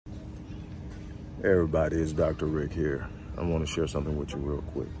Hey everybody, it's Dr. Rick here. I want to share something with you real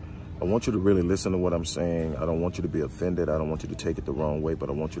quick. I want you to really listen to what I'm saying. I don't want you to be offended. I don't want you to take it the wrong way, but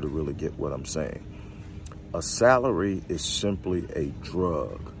I want you to really get what I'm saying. A salary is simply a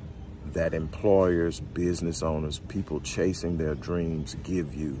drug that employers, business owners, people chasing their dreams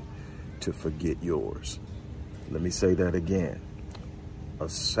give you to forget yours. Let me say that again. A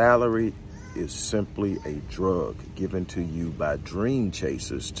salary is simply a drug given to you by dream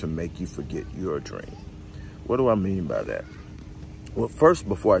chasers to make you forget your dream. What do I mean by that? Well, first,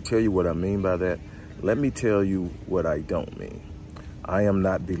 before I tell you what I mean by that, let me tell you what I don't mean. I am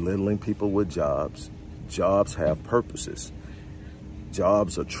not belittling people with jobs. Jobs have purposes.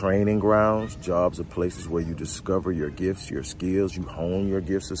 Jobs are training grounds. Jobs are places where you discover your gifts, your skills. You hone your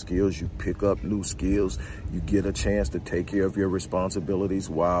gifts or skills. You pick up new skills. You get a chance to take care of your responsibilities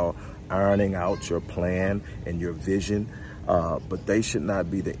while ironing out your plan and your vision. But they should not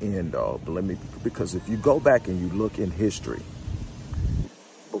be the end all. Because if you go back and you look in history,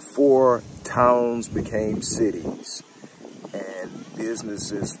 before towns became cities and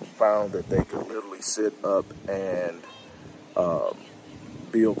businesses found that they could literally sit up and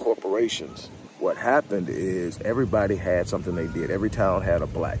build corporations, what happened is everybody had something they did. Every town had a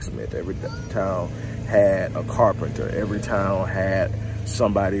blacksmith. Every town had a carpenter. Every town had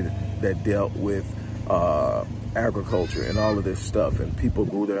somebody that dealt with agriculture and all of this stuff. And people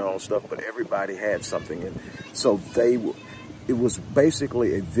grew their own stuff, but everybody had something. And so it was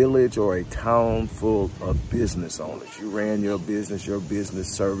basically a village or a town full of business owners. You ran your business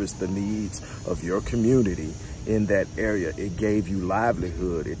serviced the needs of your community in that area. It gave you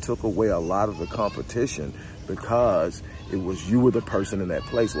livelihood. It took away a lot of the competition because it was you were the person in that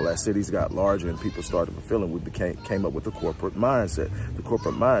place. Well, as cities got larger and people started fulfilling, we came up with the corporate mindset. The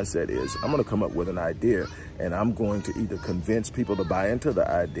corporate mindset is, I'm going to come up with an idea and I'm going to either convince people to buy into the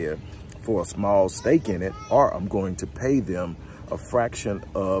idea for a small stake in it, or I'm going to pay them a fraction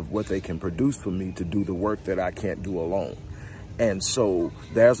of what they can produce for me to do the work that I can't do alone. And so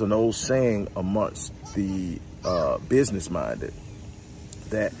there's an old saying amongst the business-minded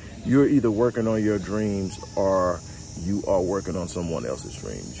that you're either working on your dreams or you are working on someone else's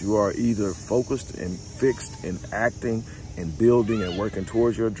dreams. You are either focused and fixed in acting and building and working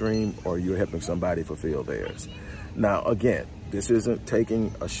towards your dream, or you're helping somebody fulfill theirs. Now, again, this isn't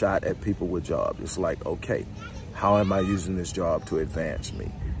taking a shot at people with jobs. It's like, okay, how am I using this job to advance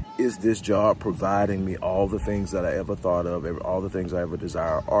me? Is this job providing me all the things that I ever thought of, all the things I ever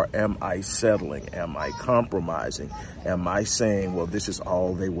desire? Or am I settling? Am I compromising? Am I saying, well, this is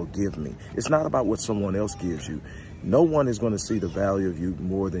all they will give me? It's not about what someone else gives you. No one is going to see the value of you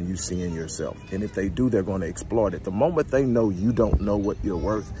more than you see in yourself. And if they do, they're going to exploit it. The moment they know you don't know what you're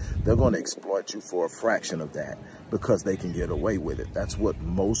worth, they're going to exploit you for a fraction of that because they can get away with it. That's what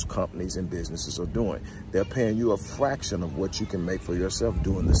most companies and businesses are doing. They're paying you a fraction of what you can make for yourself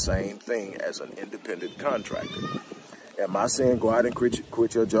doing the same thing as an independent contractor. Am I saying go out and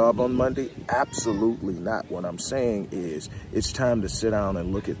quit your job on Monday? Absolutely not. What I'm saying is it's time to sit down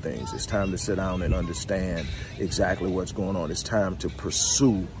and look at things. It's time to sit down and understand exactly what's going on. It's time to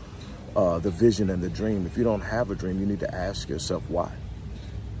pursue the vision and the dream. If you don't have a dream, you need to ask yourself why.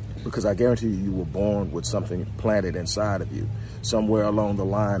 Because I guarantee you were born with something planted inside of you. Somewhere along the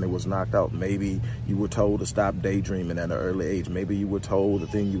line, it was knocked out. Maybe you were told to stop daydreaming at an early age. Maybe you were told the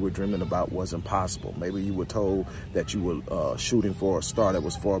thing you were dreaming about wasn't possible. Maybe you were told that you were shooting for a star that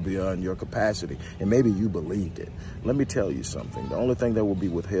was far beyond your capacity. And maybe you believed it. Let me tell you something. The only thing that will be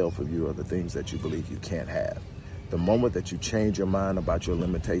withheld from you are the things that you believe you can't have. The moment that you change your mind about your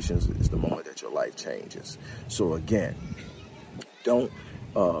limitations is the moment that your life changes. So again, don't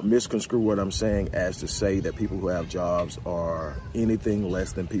misconstrue what I'm saying as to say that people who have jobs are anything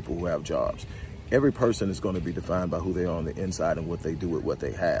less than people who have jobs. Every person is going to be defined by who they are on the inside and what they do with what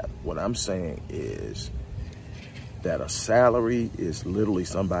they have. What I'm saying is that a salary is literally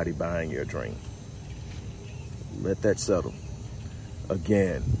somebody buying your dream. Let that settle.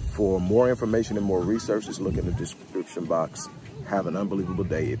 Again, for more information and more research, just look in the description box. Have an unbelievable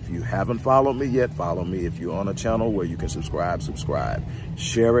day. If you haven't followed me yet, follow me. If you're on a channel where you can subscribe.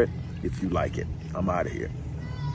 Share it if you like it. I'm out of here.